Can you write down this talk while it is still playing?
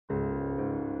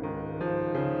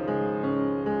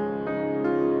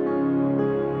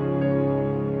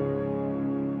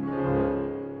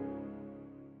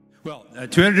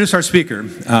To introduce our speaker,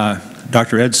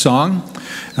 Dr. Ed Song,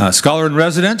 scholar in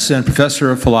residence and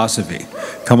professor of philosophy.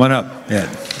 Come on up, Ed.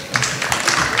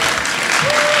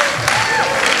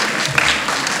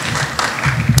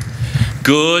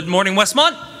 Good morning,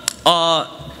 Westmont.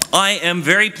 I am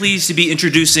very pleased to be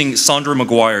introducing Saundra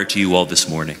McGuire to you all this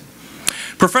morning.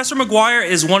 Professor McGuire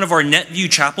is one of our NetView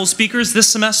Chapel speakers this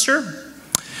semester.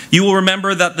 You will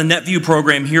remember that the NetView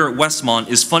program here at Westmont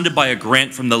is funded by a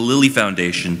grant from the Lilly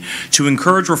Foundation to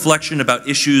encourage reflection about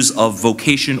issues of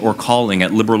vocation or calling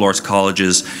at liberal arts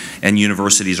colleges and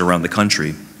universities around the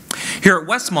country. Here at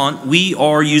Westmont, we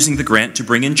are using the grant to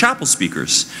bring in chapel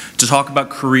speakers to talk about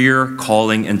career,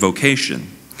 calling, and vocation.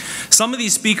 Some of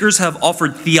these speakers have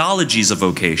offered theologies of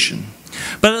vocation,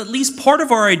 but at least part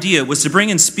of our idea was to bring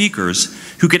in speakers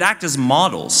who could act as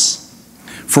models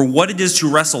for what it is to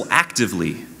wrestle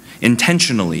actively,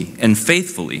 intentionally, and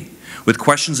faithfully with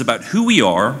questions about who we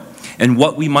are and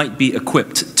what we might be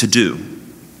equipped to do.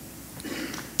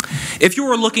 If you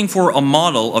were looking for a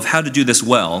model of how to do this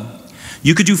well,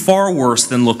 you could do far worse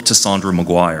than look to Saundra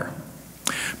McGuire.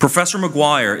 Professor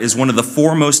McGuire is one of the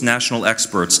foremost national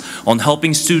experts on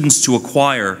helping students to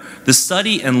acquire the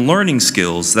study and learning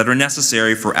skills that are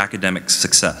necessary for academic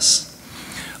success.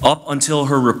 Up until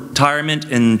her retirement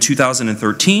in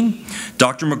 2013,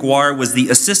 Dr. McGuire was the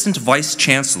Assistant Vice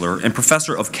Chancellor and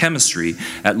Professor of Chemistry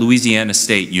at Louisiana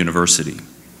State University.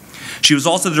 She was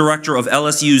also the director of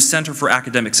LSU's Center for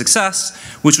Academic Success,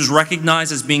 which was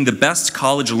recognized as being the best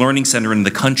college learning center in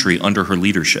the country under her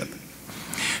leadership.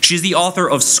 She is the author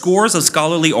of scores of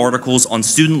scholarly articles on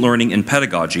student learning and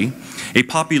pedagogy, a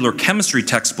popular chemistry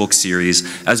textbook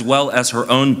series, as well as her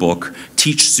own book,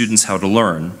 Teach Students How to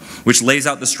Learn, which lays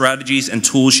out the strategies and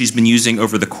tools she's been using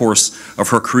over the course of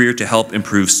her career to help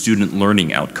improve student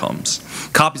learning outcomes.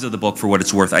 Copies of the book, for what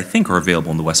it's worth, I think are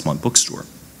available in the Westmont bookstore.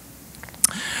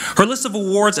 Her list of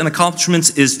awards and accomplishments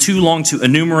is too long to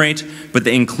enumerate, but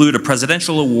they include a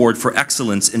Presidential Award for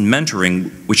Excellence in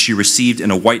Mentoring, which she received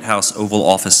in a White House Oval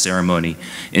Office ceremony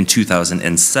in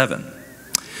 2007.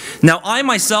 Now, I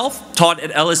myself taught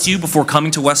at LSU before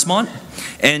coming to Westmont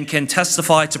and can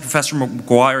testify to Professor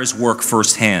McGuire's work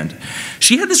firsthand.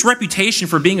 She had this reputation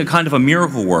for being a kind of a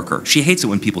miracle worker. She hates it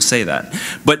when people say that,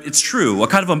 but it's true, a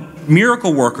kind of a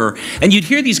miracle worker. And you'd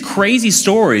hear these crazy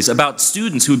stories about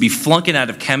students who would be flunking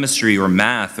out of chemistry or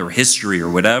math or history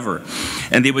or whatever,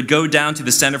 and they would go down to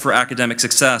the Center for Academic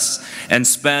Success and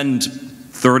spend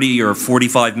 30 or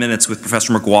 45 minutes with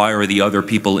Professor McGuire or the other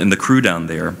people in the crew down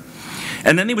there.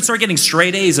 And then they would start getting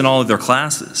straight A's in all of their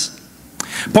classes.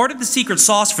 Part of the secret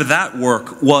sauce for that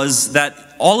work was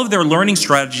that all of their learning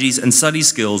strategies and study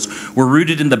skills were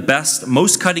rooted in the best,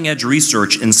 most cutting-edge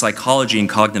research in psychology and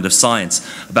cognitive science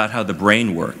about how the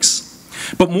brain works.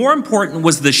 But more important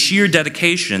was the sheer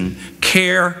dedication,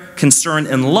 care, concern,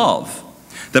 and love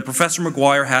that Professor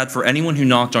McGuire had for anyone who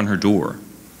knocked on her door.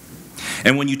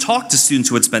 And when you talked to students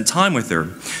who had spent time with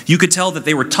her, you could tell that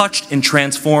they were touched and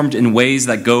transformed in ways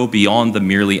that go beyond the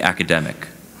merely academic.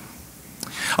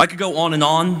 I could go on and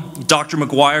on. Dr.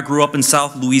 McGuire grew up in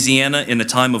South Louisiana in a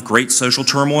time of great social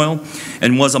turmoil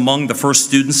and was among the first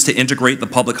students to integrate the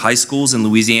public high schools in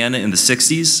Louisiana in the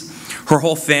 60s. Her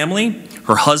whole family,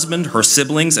 her husband, her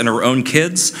siblings, and her own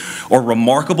kids are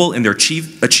remarkable in their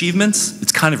achievements.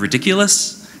 It's kind of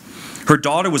ridiculous. Her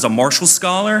daughter was a Marshall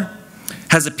Scholar,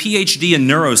 has a Ph.D. in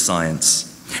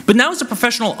neuroscience, but now is a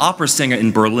professional opera singer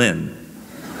in Berlin.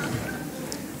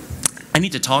 I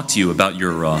need to talk to you about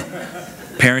your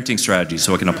parenting strategies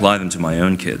so I can apply them to my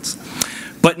own kids.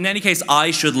 But in any case,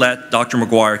 I should let Dr.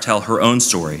 McGuire tell her own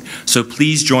story. So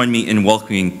please join me in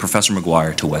welcoming Professor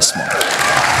McGuire to Westmont.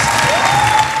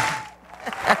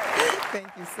 Thank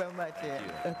you so much, Ed.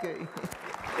 Okay.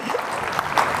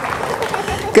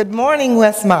 Good morning,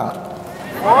 Westmont.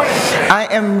 I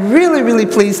am really, really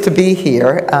pleased to be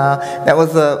here. That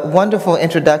was a wonderful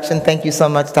introduction. Thank you so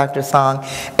much, Dr. Song.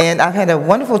 And I've had a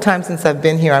wonderful time since I've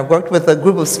been here. I worked with a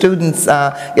group of students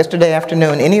yesterday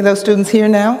afternoon. Any of those students here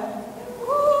now?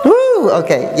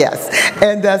 Okay, yes.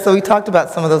 And so we talked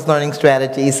about some of those learning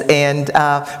strategies. And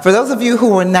for those of you who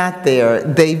were not there,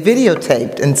 they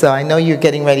videotaped. And so I know you're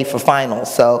getting ready for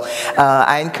finals. So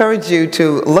I encourage you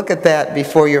to look at that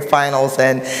before your finals.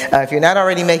 And if you're not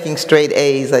already making straight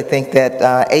A's, I think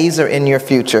that A's are in your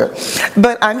future.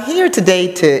 But I'm here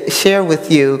today to share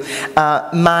with you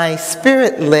my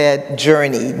spirit-led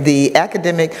journey, the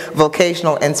academic,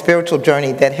 vocational, and spiritual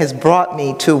journey that has brought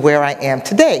me to where I am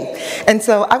today. And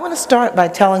so I want to start by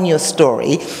telling you a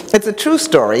story. It's a true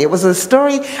story. It was a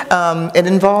story, it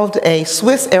involved a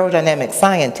Swiss aerodynamic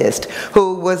scientist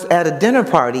who was at a dinner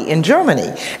party in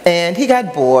Germany. And he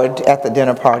got bored at the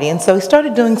dinner party, and so he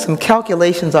started doing some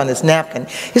calculations on his napkin.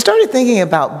 He started thinking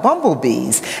about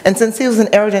bumblebees. And since he was an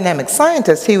aerodynamic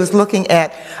scientist, he was looking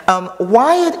at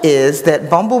why it is that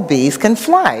bumblebees can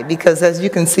fly. Because as you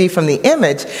can see from the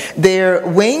image, their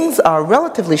wings are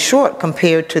relatively short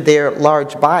compared to their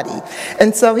large body.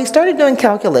 And so he started doing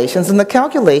calculations, and the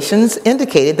calculations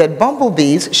indicated that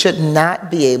bumblebees should not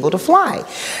be able to fly.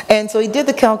 And so he did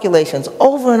the calculations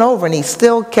over and over, and he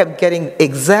still kept getting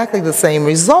exactly the same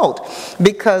result,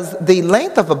 because the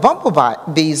length of a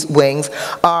bumblebee's wings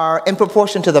are, in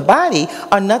proportion to the body,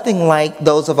 are nothing like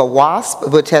those of a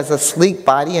wasp, which has a sleek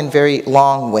body and very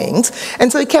long wings.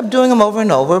 And so he kept doing them over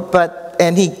and over,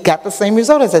 and he got the same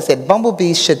result. As I said,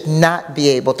 bumblebees should not be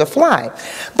able to fly.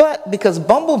 But because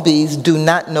bumblebees do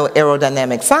not know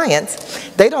aerodynamic science,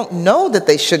 they don't know that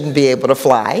they shouldn't be able to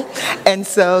fly, and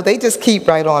so they just keep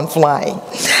right on flying.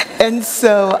 And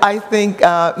so I think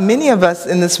many of us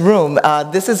in this room,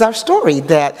 this is our story,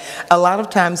 that a lot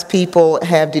of times people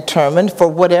have determined, for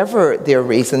whatever their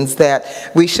reasons,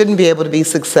 that we shouldn't be able to be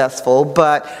successful,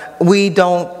 but we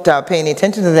don't pay any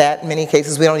attention to that. In many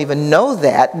cases, we don't even know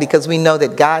that, because we know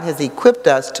that God has equipped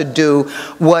us to do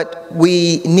what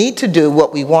we need to do,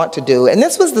 what we want to do. And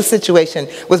this was the situation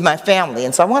with my family.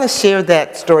 And so I want to share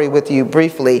that story with you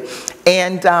briefly.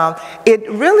 And it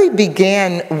really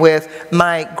began with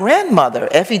my grandmother,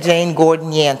 Effie Jane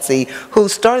Gordon Yancey, who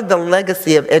started the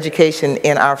legacy of education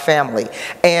in our family.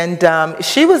 And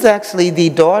she was actually the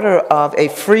daughter of a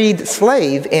freed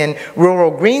slave in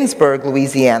rural Greensburg,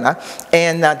 Louisiana.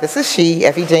 And this is she,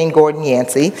 Effie Jane Gordon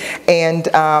Yancey. And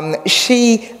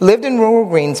she lived in rural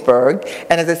Greensburg.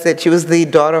 And as I said, she was the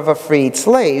daughter of a freed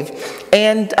slave.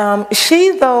 And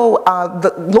she, though,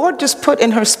 the Lord just put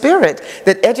in her spirit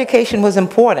that education was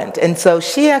important. And so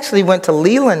she actually went to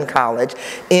Leland College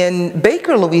in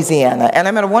Baker, Louisiana. And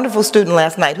I met a wonderful student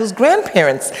last night whose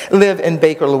grandparents live in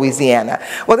Baker, Louisiana.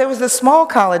 Well, there was a small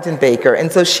college in Baker, and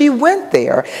so she went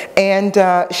there, and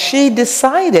she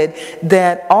decided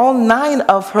that all 9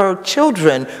 of her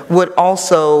children would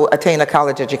also attain a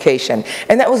college education.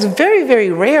 And that was very,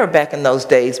 very rare back in those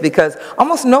days, because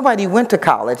almost nobody went to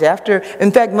college.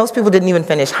 In fact, most people didn't even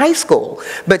finish high school.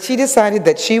 But she decided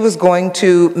that she was going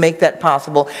to make that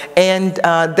possible. And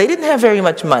they didn't have very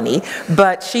much money,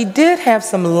 but she did have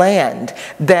some land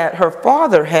that her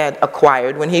father had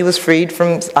acquired when he was freed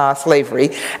from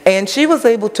slavery. And she was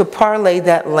able to parlay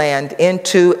that land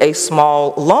into a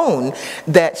small loan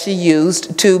that she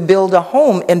used to build a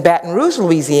home in Baton Rouge,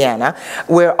 Louisiana,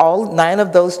 where all 9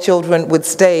 of those children would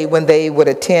stay when they would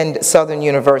attend Southern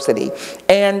University.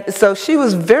 And so she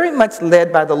was very much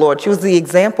led by the Lord. She was the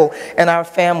example in our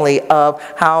family of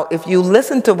how, if you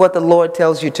listen to what the Lord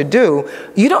tells you to do,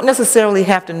 you don't necessarily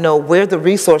have to know where the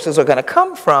resources are going to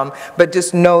come from, but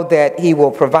just know that He will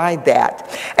provide that.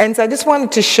 And so I just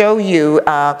wanted to show you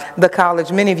the college.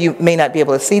 Many of you may not be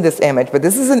able to see this image, but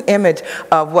this is an image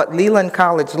of what Leland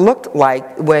College looked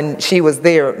like when she was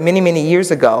there many, many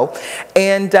years ago.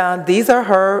 And these are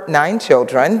her 9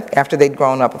 children, after they'd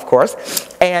grown up, of course.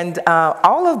 And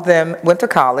all of them went to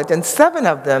college, and 7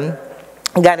 of them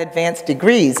got advanced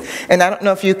degrees. And I don't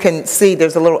know if you can see,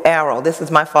 there's a little arrow. This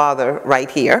is my father right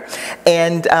here.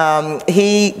 And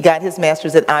he got his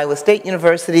master's at Iowa State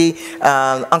University.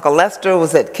 Uncle Lester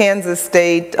was at Kansas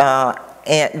State.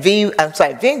 And V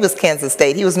was Kansas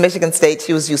State, he was Michigan State,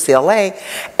 she was UCLA,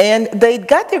 and they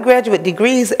got their graduate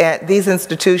degrees at these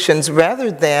institutions rather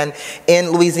than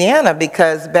in Louisiana,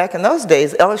 because back in those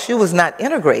days, LSU was not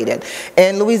integrated,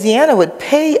 and Louisiana would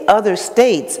pay other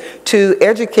states to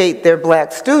educate their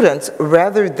black students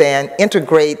rather than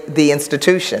integrate the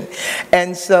institution.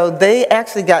 And so they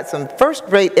actually got some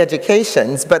first-rate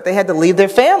educations, but they had to leave their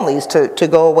families to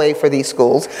go away for these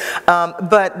schools.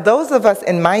 But those of us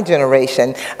in my generation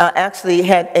actually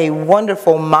had a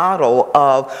wonderful model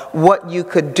of what you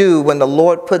could do when the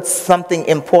Lord puts something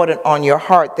important on your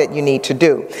heart that you need to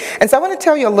do. And so I want to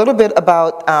tell you a little bit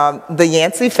about the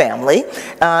Yancey family.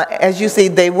 As you see,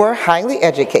 they were highly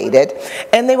educated,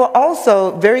 and they were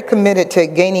also very committed to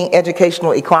gaining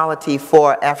educational equality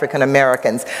for African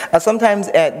Americans, sometimes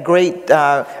at great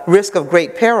risk of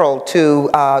great peril to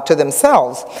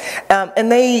themselves. And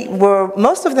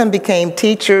most of them became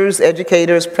teachers,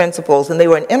 educators, principals, and they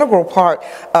were an integral part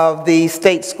of the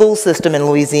state school system in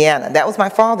Louisiana. That was my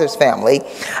father's family.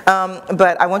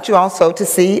 But I want you also to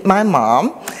see my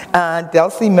mom.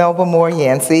 Delcy Melba Moore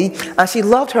Yancy. She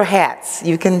loved her hats,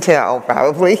 you can tell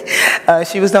probably.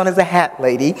 She was known as a hat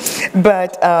lady.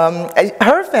 But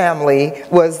her family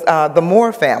was the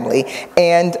Moore family,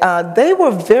 and they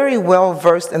were very well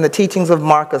versed in the teachings of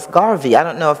Marcus Garvey. I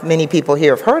don't know if many people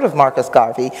here have heard of Marcus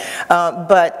Garvey,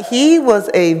 but he was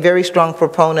a very strong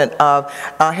proponent of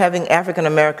having African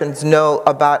Americans know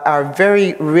about our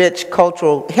very rich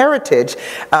cultural heritage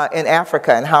in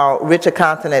Africa and how rich a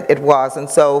continent it was. And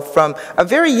so from a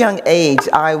very young age,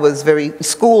 I was very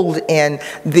schooled in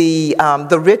the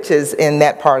riches in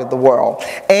that part of the world.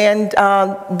 And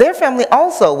their family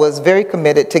also was very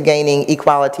committed to gaining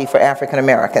equality for African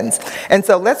Americans. And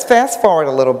so let's fast forward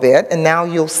a little bit, and now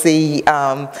you'll see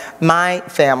my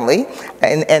family.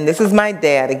 And this is my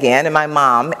dad again, and my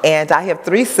mom. And I have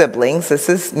 3 siblings. This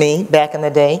is me back in the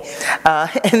day.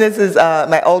 And this is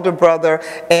my older brother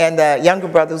and younger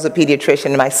brother who's a pediatrician,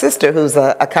 and my sister who's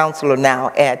a counselor now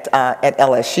at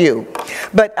LSU.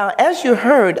 But as you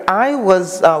heard, I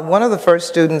was one of the first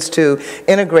students to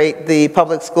integrate the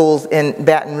public schools in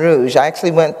Baton Rouge. I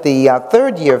actually went the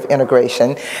 3rd year of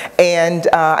integration, and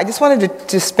I just wanted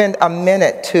to spend a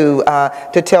minute to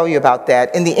tell you about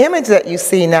that. In the image that you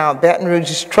see now, Baton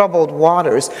Rouge's troubled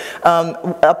waters,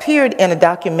 appeared in a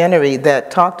documentary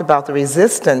that talked about the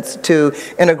resistance to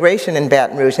integration in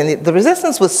Baton Rouge. And the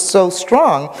resistance was so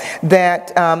strong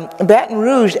that Baton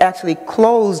Rouge actually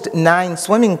closed 9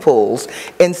 swimming pools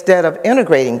instead of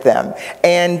integrating them.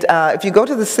 And if you go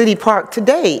to the city park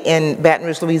today in Baton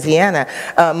Rouge, Louisiana,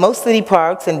 most city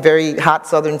parks in very hot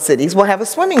southern cities will have a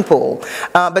swimming pool.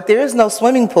 But there is no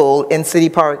swimming pool in City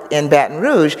Park in Baton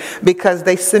Rouge because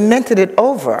they cemented it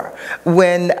over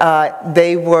when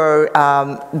they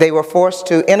were forced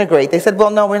to integrate. They said,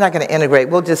 well, no, we're not going to integrate.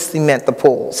 We'll just cement the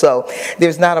pool. So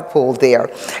there's not a pool there.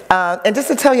 And just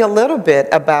to tell you a little bit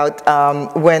about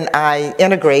when I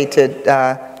integrated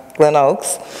Glen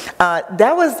Oaks.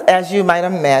 That was, as you might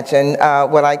imagine,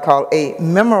 what I call a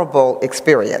memorable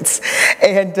experience.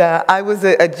 And I was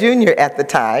a junior at the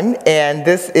time, and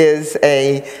this is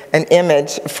an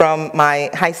image from my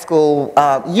high school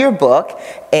yearbook.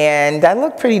 And I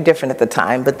looked pretty different at the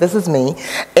time, but this is me.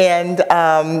 And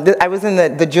I was in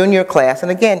the junior class,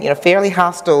 and again, fairly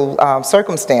hostile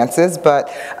circumstances,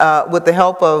 but with the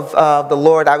help of the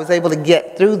Lord, I was able to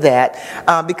get through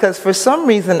that because for some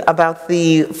reason, about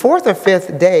the 4th or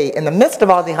 5th day, in the midst of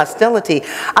all the hostility,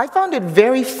 I found it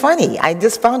very funny. I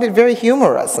just found it very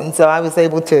humorous, and so I was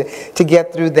able to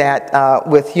get through that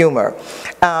with humor.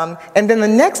 And then the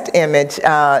next image,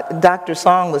 Dr.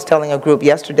 Song was telling a group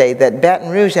yesterday that Baton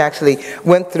Rouge actually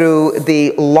went through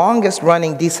the longest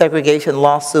running desegregation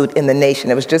lawsuit in the nation.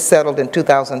 It was just settled in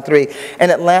 2003,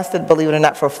 and it lasted, believe it or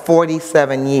not, for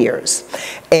 47 years.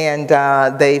 And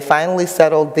they finally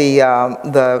settled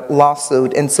the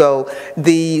lawsuit, and so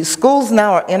the schools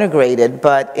now are integrated,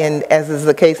 but as is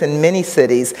the case in many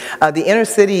cities, the inner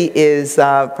city is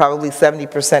probably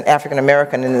 70% African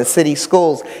American, and in the city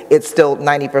schools it's still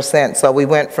 90%. So we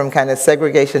went from kind of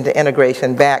segregation to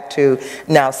integration back to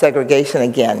now segregation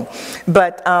again.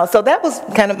 But so that was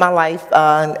kind of my life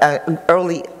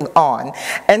early on.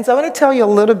 And so I want to tell you a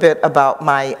little bit about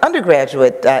my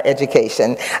undergraduate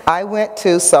education. I went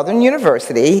to Southern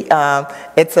University.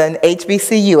 It's an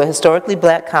HBCU, a historically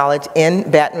black college in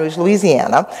Baton Rouge,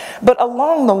 Louisiana. But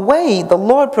along the way, the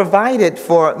Lord provided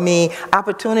for me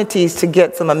opportunities to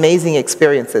get some amazing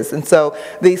experiences. And so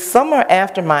the summer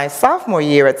after my sophomore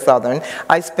year at Southern,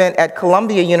 I spent at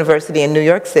Columbia University in New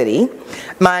York City.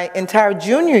 My entire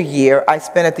junior year, I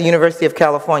spent at the University of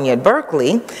California at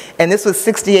Berkeley, and this was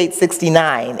 68,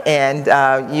 69,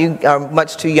 and you are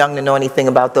much too young to know anything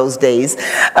about those days.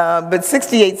 But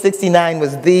 68, 69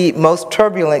 was the most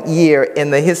turbulent year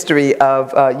in the history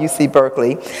of UC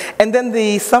Berkeley. And then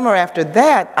the summer after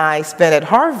that, I spent at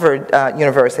Harvard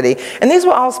University, and these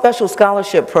were all special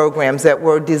scholarship programs that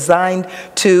were designed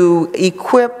to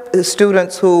equip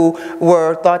students who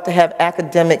were thought to have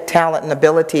academic talent and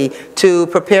ability to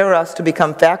prepare us to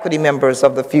become faculty members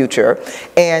of the future.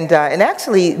 And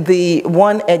actually, the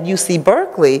one at UC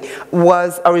Berkeley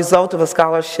was a result of a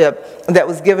scholarship that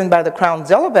was given by the Crown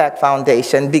Zellerbach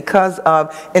Foundation because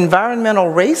of environmental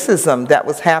racism that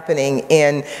was happening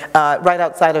in right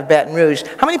outside of Baton Rouge.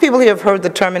 How many people here have heard the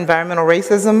term environmental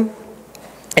racism?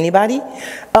 Anybody?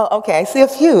 Oh, okay, I see a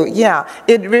few, yeah.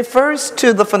 It refers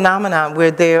to the phenomenon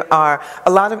where there are a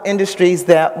lot of industries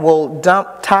that will dump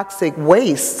toxic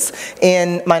wastes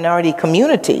in minority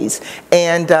communities.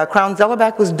 And Crown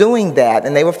Zellerbach was doing that,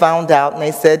 and they were found out, and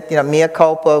they said, you know, mea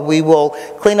culpa, we will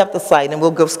clean up the site, and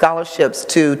we'll give scholarships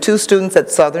to 2 students at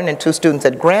Southern and 2 students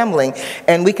at Grambling,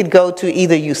 and we could go to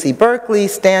either UC Berkeley,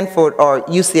 Stanford, or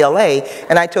UCLA,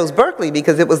 and I chose Berkeley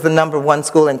because it was the #1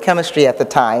 school in chemistry at the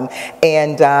time,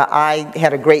 and I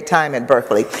had a great time at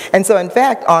Berkeley. And so in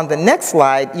fact, on the next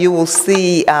slide, you will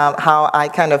see how I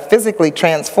kind of physically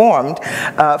transformed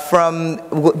from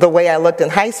the way I looked in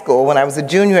high school. When I was a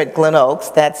junior at Glen Oaks,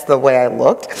 that's the way I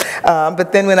looked.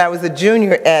 But then when I was a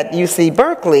junior at UC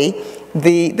Berkeley,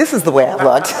 this is the way I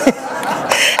looked.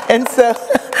 And so,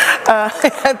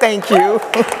 thank you.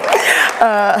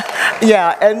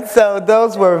 Yeah, and so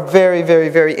those were very, very,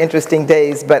 very interesting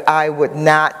days, but I would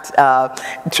not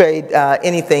trade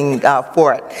anything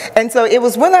for it. And so it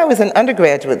was when I was in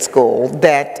undergraduate school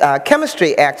that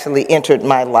chemistry actually entered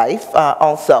my life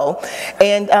also.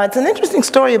 And it's an interesting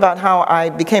story about how I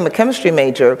became a chemistry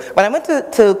major. When I went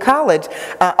to college,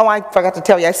 oh, I forgot to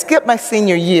tell you, I skipped my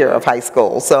senior year of high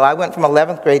school. So I went from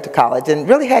 11th grade to college and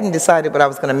really hadn't decided what I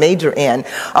was going to major in,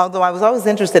 although I was always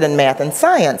interested in math and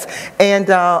science. And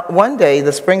one day,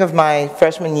 the spring of my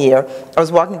freshman year, I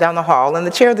was walking down the hall, and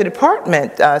the chair of the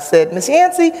department said, Ms.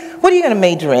 Yancy, what are you going to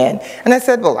major in? And I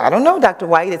said, well, I don't know, Dr.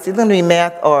 White. It's either going to be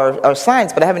math or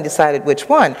science, but I haven't decided which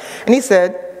one. And he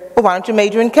said, well, why don't you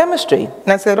major in chemistry?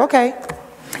 And I said, okay.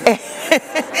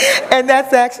 And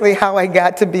that's actually how I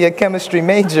got to be a chemistry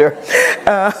major.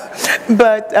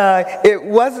 But it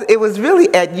was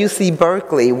really at UC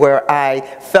Berkeley where I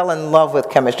fell in love with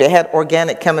chemistry. I had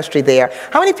organic chemistry there.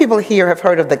 How many people here have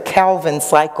heard of the Calvin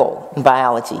cycle in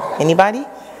biology? Anybody?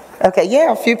 Okay,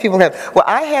 yeah, a few people have. Well,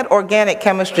 I had organic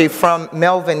chemistry from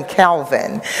Melvin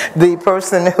Calvin, the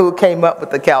person who came up with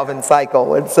the Calvin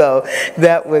cycle, and so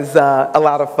that was a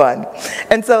lot of fun.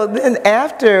 And so then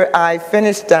after I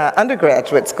finished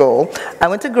undergraduate school, I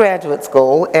went to graduate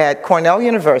school at Cornell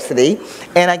University,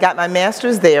 and I got my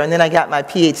master's there, and then I got my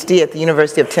Ph.D. at the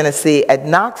University of Tennessee at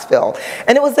Knoxville.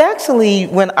 And it was actually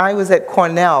when I was at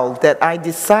Cornell that I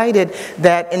decided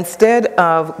that instead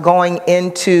of going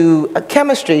into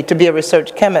chemistry to be a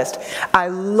research chemist, I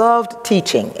loved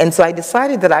teaching, and so I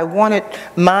decided that I wanted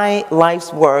my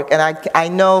life's work, and I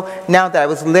know now that I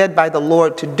was led by the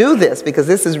Lord to do this, because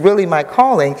this is really my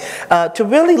calling, to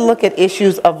really look at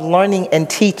issues of learning and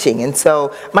teaching. And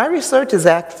so my research is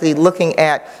actually looking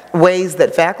at ways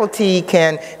that faculty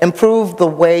can improve the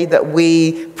way that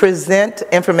we present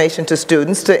information to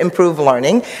students to improve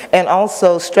learning, and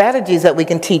also strategies that we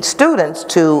can teach students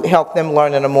to help them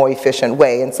learn in a more efficient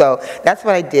way. And so that's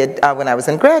what I did when I was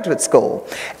in graduate school.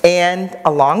 And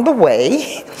along the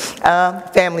way,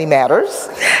 family matters.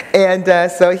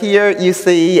 And so here you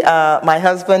see my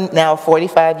husband, now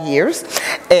 45 years,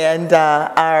 and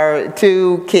our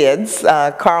 2 kids,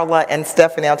 Carla and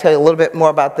Stephanie. I'll tell you a little bit more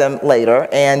about them later.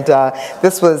 And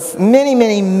this was many,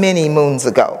 many, many moons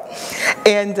ago.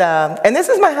 And this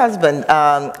is my husband.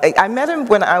 I met him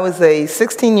when I was a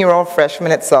 16-year-old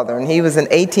freshman at Southern. He was an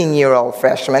 18-year-old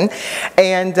freshman,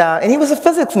 and he was a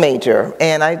physics major.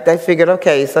 And I figured,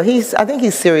 okay, so I think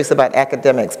he's serious about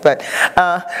academics. But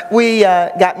we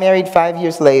got married 5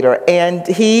 years later, and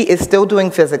he is still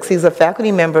doing physics. He's a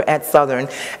faculty member at Southern.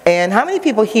 And how many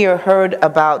people here heard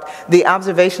about the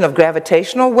observation of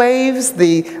gravitational waves,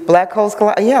 the black holes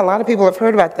collide? Yeah, a lot of people have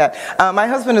heard about that. My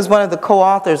husband is one of the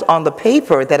co-authors on the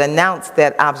paper that announced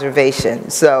that observation.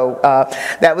 So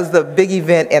that was the big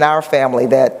event in our family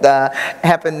that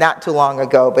happened not too long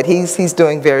ago, but he's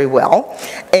doing very well.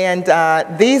 And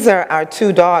these are our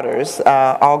 2 daughters,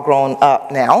 all grown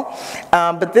up now.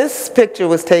 But this picture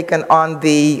was taken on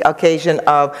the occasion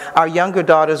of our younger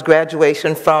daughter's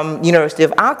graduation from University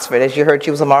of Oxford. As you heard,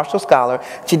 she was a Marshall Scholar.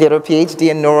 She did her Ph.D.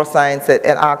 in neuroscience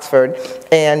at Oxford,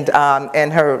 and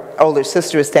her older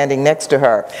sister is standing next to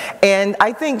her. And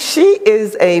I think she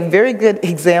is a very good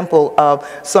example of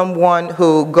someone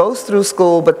who goes through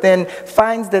school but then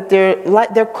finds that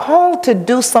they're called to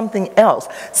do something else.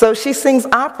 So she sings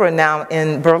opera now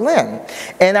in Berlin.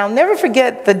 And I'll never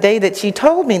forget the day that she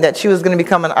told me that she was going to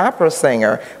become an opera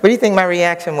singer. What do you think my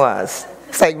reaction was?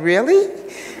 It's like, really?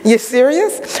 You're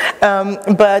serious?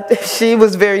 But she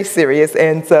was very serious,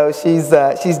 and so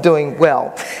she's doing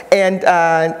well. And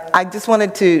I just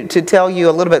wanted to tell you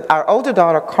a little bit. Our older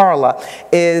daughter, Carla,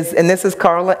 and this is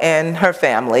Carla and her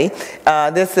family.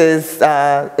 This is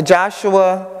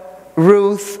Joshua,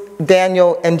 Ruth,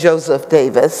 Daniel and Joseph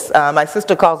Davis. My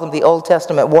sister calls them the Old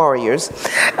Testament warriors.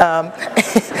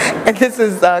 And this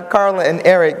is Carla and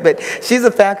Eric, but she's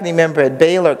a faculty member at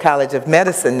Baylor College of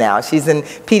Medicine now. She's in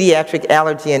pediatric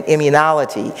allergy and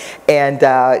immunology,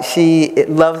 and she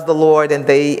loves the Lord, and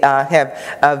they have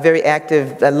a very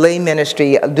active lay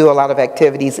ministry, do a lot of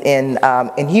activities in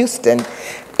Houston.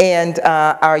 And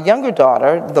our younger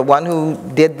daughter, the one who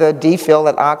did the DPhil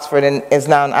at Oxford and is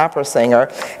now an opera singer,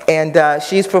 and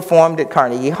she's performed at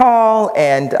Carnegie Hall,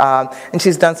 and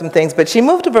she's done some things. But she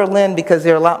moved to Berlin because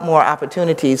there are a lot more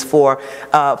opportunities for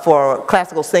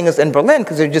classical singers in Berlin,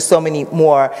 because there are just so many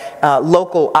more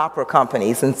local opera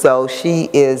companies. And so she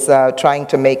is trying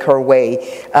to make her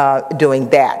way doing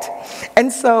that.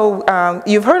 And so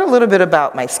you've heard a little bit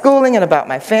about my schooling and about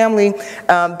my family,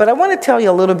 but I want to tell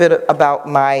you a little bit about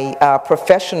my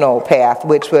professional path,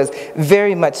 which was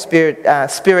very much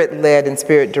spirit-led and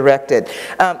spirit-directed.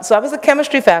 So I was a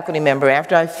chemistry faculty member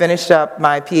after I finished up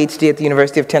my Ph.D. at the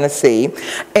University of Tennessee,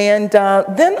 and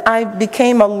then I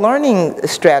became a learning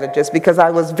strategist because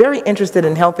I was very interested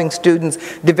in helping students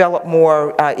develop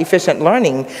more efficient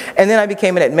learning. And then I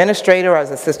became an administrator. I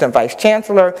was assistant vice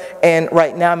chancellor, and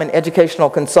right now I'm an educational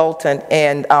consultant.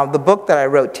 And the book that I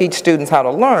wrote, Teach Students How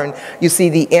to Learn, you see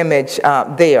the image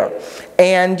there.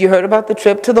 And you heard about the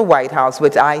trip to the White House,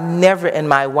 which I never in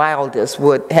my wildest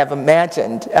would have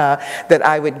imagined that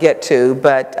I would get to,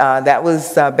 but that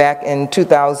was back in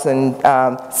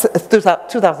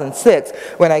 2006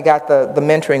 when I got the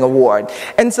mentoring award.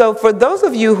 And so for those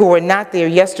of you who were not there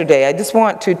yesterday, I just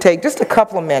want to take just a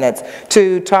couple of minutes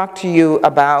to talk to you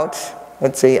about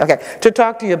to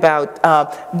talk to you about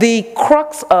the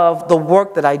crux of the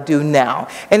work that I do now.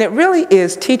 And it really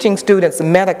is teaching students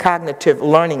metacognitive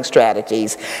learning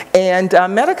strategies. And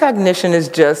metacognition is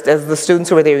just, as the students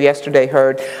who were there yesterday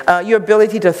heard, your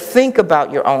ability to think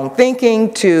about your own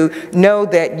thinking, to know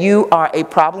that you are a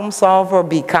problem solver,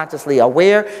 be consciously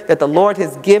aware that the Lord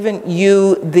has given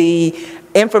you the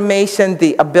information,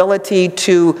 the ability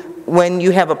to, when you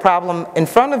have a problem in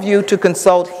front of you, to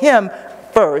consult Him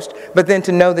first, but then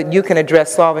to know that you can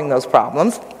address solving those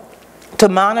problems, to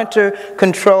monitor,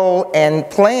 control, and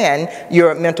plan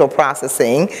your mental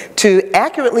processing, to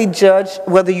accurately judge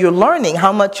whether you're learning,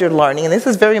 how much you're learning, and this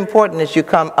is very important as you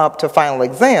come up to final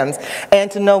exams,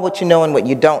 and to know what you know and what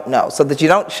you don't know, so that you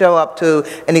don't show up to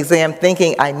an exam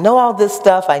thinking, I know all this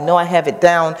stuff, I know I have it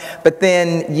down, but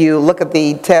then you look at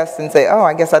the test and say, oh,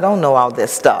 I guess I don't know all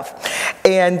this stuff.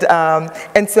 And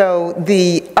so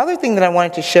the other thing that I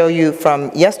wanted to show you from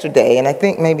yesterday, and I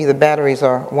think maybe the batteries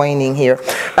are waning here,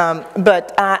 but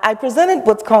I presented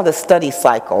what's called a study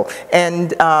cycle,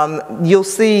 and you'll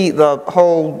see the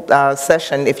whole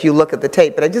session if you look at the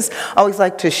tape, but I just always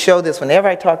like to show this whenever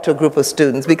I talk to a group of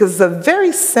students, because it's a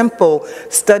very simple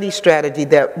study strategy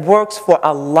that works for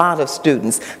a lot of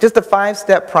students. Just a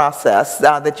 5-step process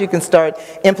that you can start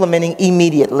implementing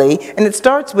immediately, and it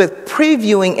starts with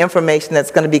previewing information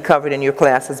that's going to be covered in your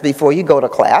classes before you go to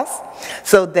class,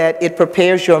 so that it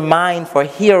prepares your mind for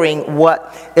hearing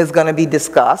what is going to be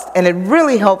discussed, and it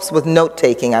really helps with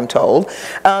note-taking, I'm told.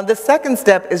 The second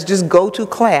step is just go to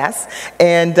class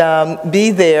and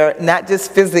be there, not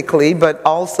just physically, but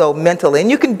also mentally. And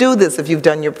you can do this if you've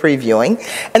done your previewing.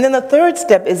 And then the third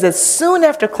step is, as soon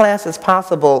after class as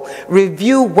possible,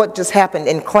 review what just happened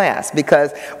in class.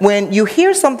 Because when you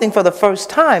hear something for the first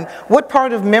time, what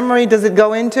part of memory does it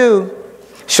go into?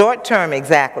 Short term,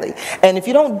 exactly. And if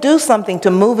you don't do something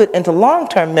to move it into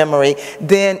long-term memory,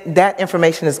 then that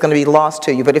information is going to be lost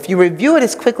to you. But if you review it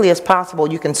as quickly as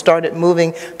possible, you can start it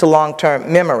moving to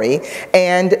long-term memory.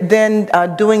 And then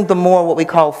doing the more what we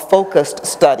call focused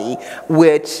study,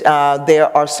 which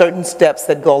there are certain steps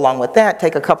that go along with that.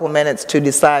 Take a couple of minutes to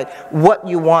decide what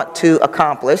you want to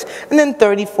accomplish. And then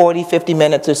 30, 40, 50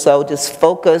 minutes or so, just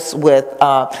focus with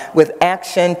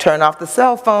action. Turn off the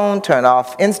cell phone, turn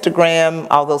off Instagram,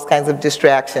 all those kinds of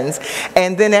distractions.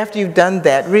 And then after you've done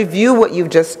that, review what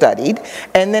you've just studied.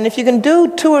 And then if you can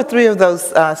do 2 or 3 of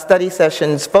those study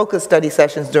sessions, focused study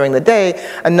sessions during the day,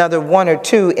 another 1 or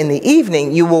 2 in the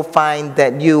evening, you will find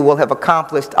that you will have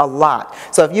accomplished a lot.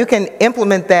 So if you can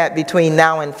implement that between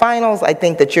now and finals, I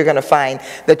think that you're going to find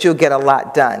that you'll get a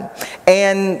lot done.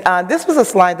 And this was a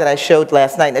slide that I showed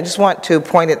last night, and I just want to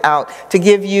point it out to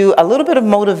give you a little bit of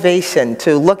motivation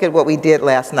to look at what we did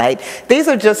last night. These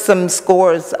are just some scores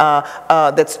scores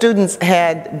that students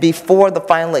had before the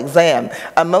final exam.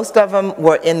 Most of them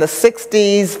were in the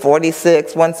 60s,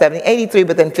 46, 170, 83,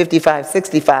 but then 55,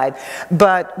 65.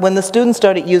 But when the students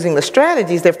started using the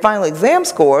strategies, their final exam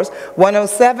scores,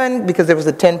 107 because there was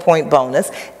a 10-point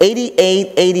bonus,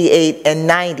 88, 88, and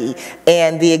 90.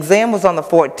 And the exam was on the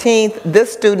 14th.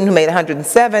 This student who made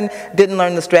 107 didn't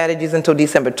learn the strategies until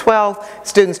December 12th.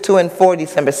 Students 2 and 4,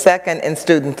 December 2nd, and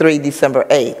student 3, December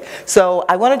 8th. So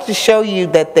I wanted to show you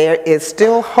that there is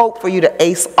still hope for you to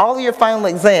ace all of your final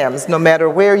exams, no matter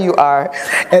where you are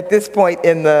at this point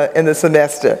in the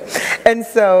semester. And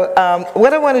so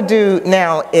what I want to do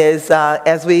now is,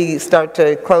 as we start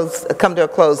to come to a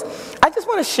close, I just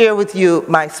want to share with you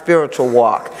my spiritual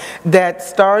walk that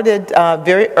started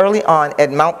very early on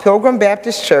at Mount Pilgrim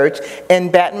Baptist Church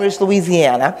in Baton Rouge,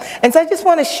 Louisiana. And so I just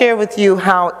want to share with you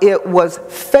how it was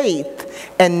faith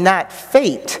and not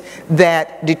fate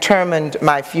that determined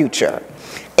my future.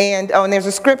 And, oh, and there's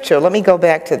a scripture. Let me go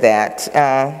back to that,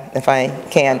 if I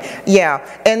can. Yeah,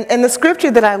 and the scripture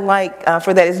that I like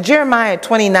for that is Jeremiah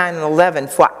 29 and 11.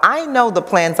 For I know the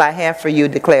plans I have for you,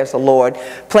 declares the Lord.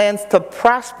 Plans to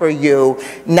prosper you,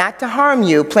 not to harm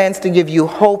you. Plans to give you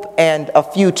hope and a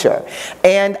future.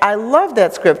 And I love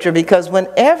that scripture because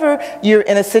whenever you're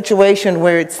in a situation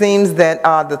where it seems that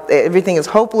everything is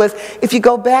hopeless, if you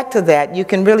go back to that, you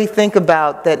can really think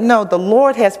about that, no, the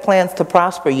Lord has plans to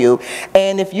prosper you.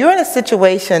 And if you're in a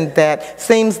situation that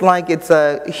seems like it's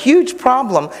a huge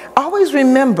problem, always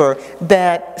remember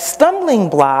that stumbling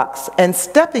blocks and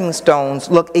stepping stones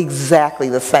look exactly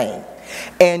the same.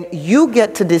 And you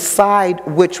get to decide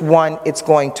which one it's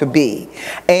going to be.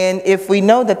 And if we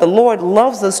know that the Lord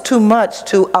loves us too much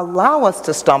to allow us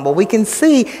to stumble, we can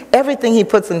see everything He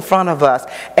puts in front of us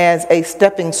as a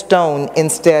stepping stone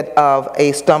instead of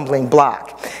a stumbling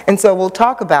block. And so we'll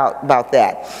talk about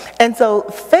that. And so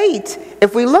fate,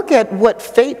 if we look at what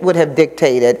fate would have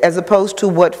dictated as opposed to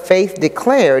what faith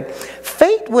declared,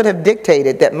 fate would have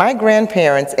dictated that my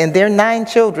grandparents and their 9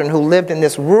 children who lived in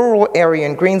this rural area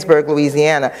in Greensburg,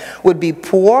 Louisiana, would be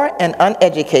poor and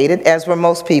uneducated, as were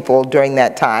most people during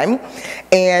that time.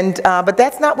 And but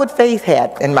that's not what faith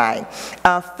had in mind.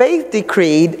 Faith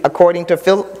decreed, according to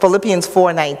Philippians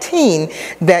 4:19,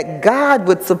 that God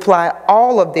would supply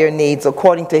all of their needs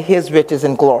according to His riches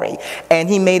and glory. And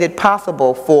He made it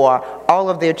possible for all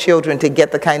of their children to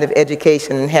get the kind of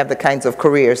education and have the kinds of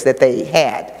careers that they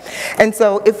had. And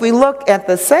so if we look at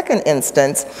the second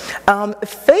instance,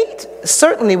 fate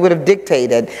certainly would have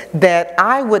dictated that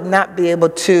I would not be able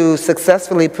to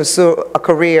successfully pursue a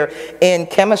career in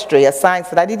chemistry, a science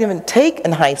that I didn't even take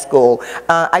in high school.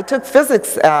 I took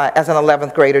physics as an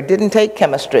 11th grader, didn't take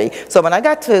chemistry. So when I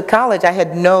got to college, I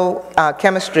had no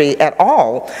chemistry at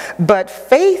all. But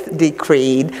faith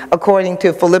decreed, according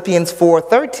to Philippians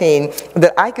 4:13,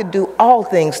 that I could do all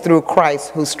things through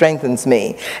Christ who strengthens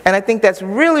me. And I think that's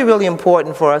really, really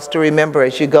important for us to remember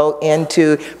as you go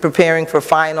into preparing for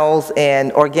finals,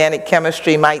 and organic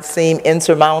chemistry might seem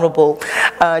insurmountable.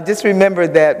 Just remember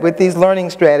that with these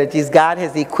learning strategies, God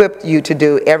has equipped you to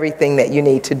do everything that you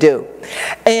need to do.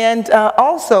 And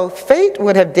also, fate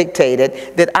would have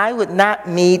dictated that I would not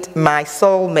meet my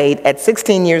soulmate at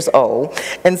 16 years old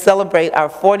and celebrate our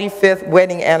 45th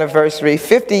wedding anniversary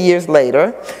 50 years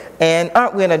later. And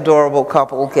aren't we an adorable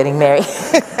couple getting married?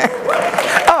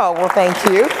 Oh, well, thank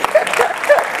you.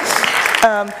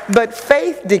 But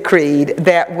faith decreed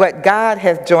that what God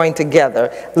has joined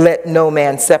together, let no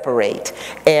man separate.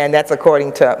 And that's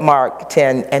according to Mark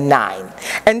 10 and 9.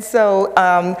 And so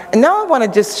now I want to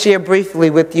just share briefly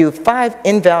with you 5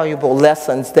 invaluable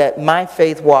lessons that my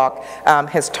faith walk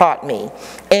has taught me.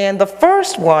 And the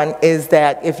first one is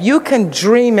that if you can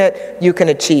dream it, you can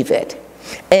achieve it.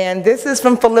 And this is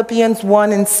from Philippians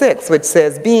 1:6, which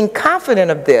says, being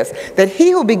confident of this, that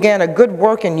He who began a good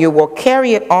work in you will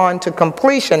carry it on to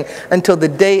completion until the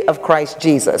day of Christ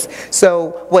Jesus.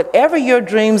 So whatever your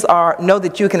dreams are, know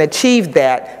that you can achieve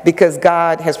that because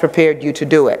God has prepared you to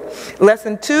do it.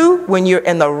 Lesson 2, when you're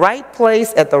in the right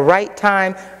place at the right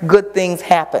time, good things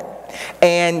happen.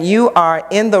 And you are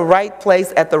in the right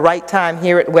place at the right time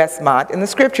here at Westmont. And the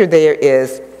scripture there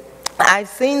is, I have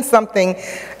seen something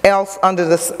else under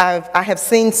the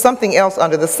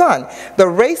sun. The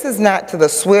race is not to the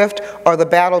swift or the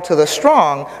battle to the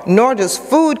strong, nor does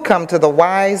food come to the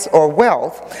wise or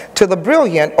wealth, to the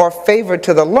brilliant or favor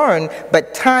to the learned,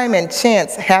 but time and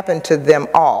chance happen to them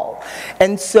all.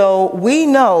 And so we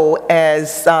know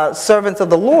as servants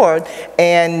of the Lord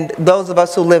and those of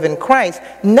us who live in Christ,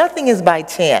 nothing is by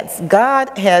chance.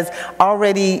 God has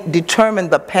already determined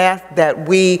the path that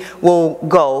we will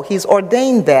go. He's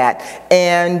ordained that,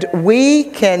 and we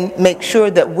can make sure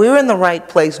that we're in the right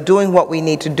place doing what we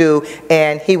need to do,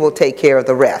 and he will take care of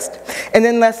the rest. And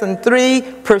then lesson 3,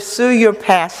 pursue your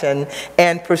passion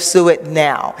and pursue it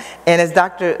now. And as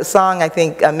Dr. Song, I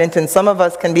think, mentioned, some of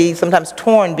us can be sometimes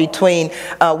torn between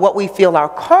what we feel our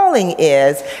calling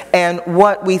is and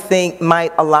what we think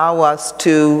might allow us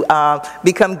to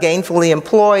become gainfully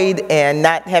employed and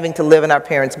not having to live in our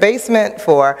parents' basement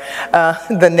for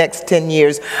the next 10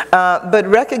 years. But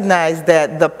recognize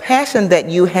that the passion that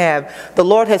you have, the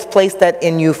Lord has placed that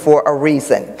in you for a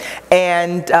reason.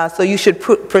 And so you should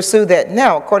pursue that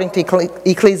now. According to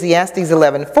Ecclesiastes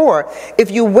 11:4,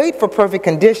 if you wait for perfect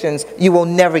conditions, you will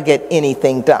never get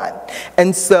anything done.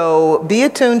 And so be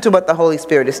attuned to what the Holy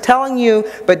Spirit is telling you,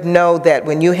 but know that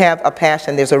when you have a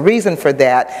passion, there's a reason for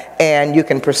that, and you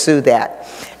can pursue that.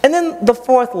 And then the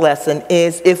 4th lesson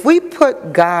is, if we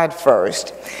put God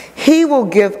first, he will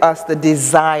give us the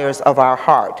desires of our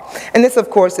heart. And this, of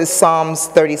course, is Psalms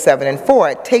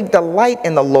 37:4. Take delight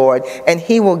in the Lord, and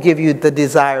he will give you the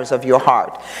desires of your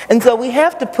heart. And so we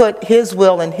have to put his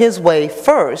will and his way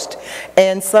first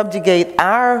and subjugate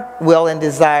our will and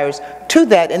desires to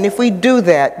that. And if we do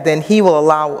that, then he will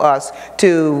allow us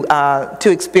to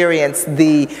experience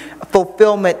the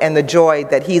fulfillment and the joy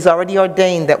that he's already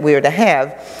ordained that we're to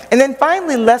have. And then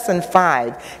finally, lesson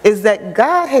 5 is that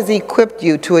God has equipped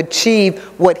you to achieve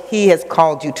what he has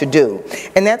called you to do.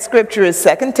 And that scripture is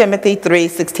 2 Timothy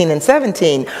 3:16 and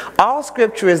 17. All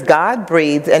scripture is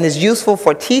God-breathed and is useful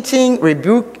for teaching,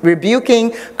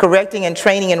 rebuking, correcting, and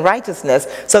training in righteousness,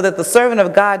 so that the servant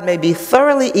of God may be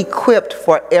thoroughly equipped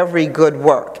for every good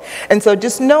work. And so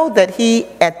just know that he,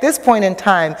 at this point in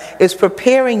time, is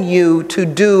preparing you to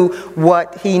do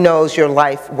what he knows your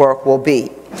life work will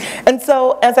be. And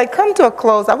so as I come to a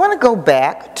close, I want to go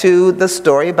back to the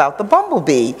story about the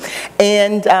bumblebee.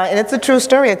 And it's a true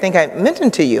story, I think I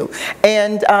mentioned to you.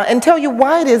 And tell you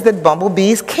why it is that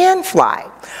bumblebees can fly.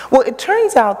 Well, it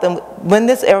turns out that when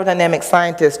this aerodynamic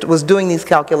scientist was doing these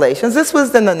calculations, this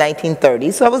was in the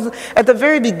 1930s, so it was at the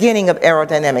very beginning of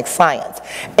aerodynamic science.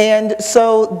 And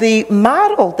so the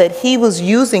model that he was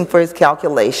using for his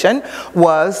calculation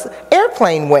was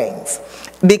airplane wings,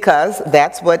 because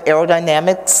that's what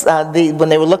aerodynamics, when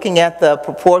they were looking at the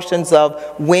proportions of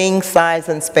wing size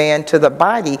and span to the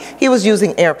body, he was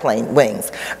using airplane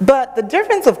wings. But the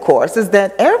difference, of course, is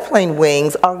that airplane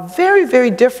wings are very, very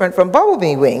different from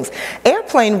bumblebee wings.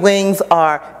 Airplane wings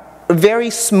are very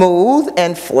smooth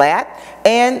and flat,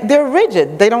 and they're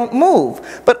rigid, they don't move.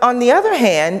 But on the other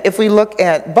hand, if we look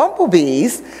at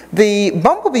bumblebees, the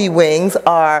bumblebee wings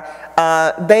are,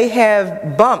 they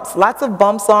have bumps, lots of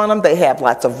bumps on them, they have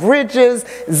lots of ridges,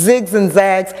 zigs and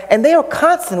zags, and they are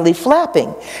constantly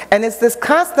flapping. And it's this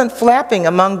constant flapping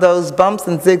among those bumps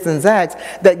and zigs and zags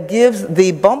that gives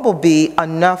the bumblebee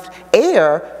enough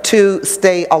air to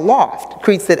stay aloft,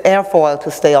 creates that airfoil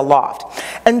to stay aloft.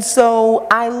 And so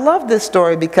I love this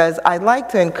story because I like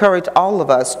to encourage all of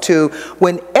us to,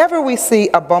 whenever we see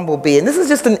a bumblebee, and this is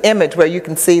just an image where you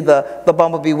can see the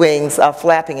bumblebee wings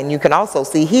flapping, and you can also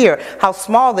see here how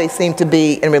small they seem to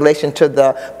be in relation to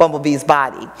the bumblebee's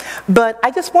body. But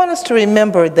I just want us to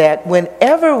remember that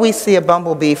whenever we see a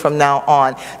bumblebee from now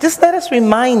on, just let us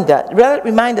remind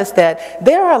us that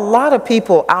there are a lot of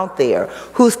people out there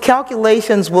whose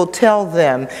calculations will tell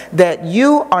them that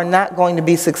you are not going to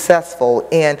be successful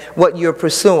in what you're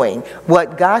pursuing,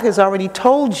 what God has already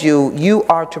told you you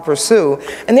are to pursue.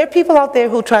 And there are people out there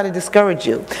who try to discourage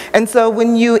you. And so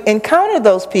when you encounter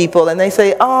those people and they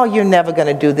say, oh, you're never going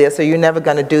to do this or you're never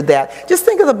going to do that, just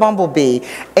think of the bumblebee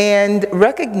and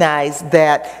recognize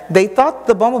that they thought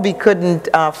the bumblebee couldn't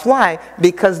fly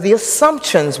because the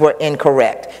assumptions were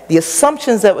incorrect. The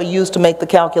assumptions that were used to make the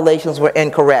calculations were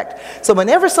incorrect. So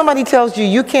whenever somebody tells you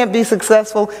you can't be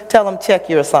successful, tell them check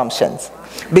your assumptions.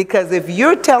 Because if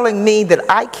you're telling me that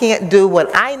I can't do what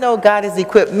I know God has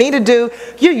equipped me to do,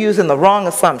 you're using the wrong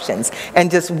assumptions. And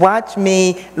just watch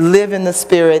me live in the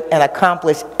Spirit and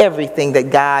accomplish everything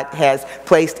that God has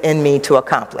placed in me to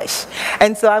accomplish.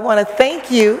 And so I want to thank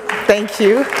you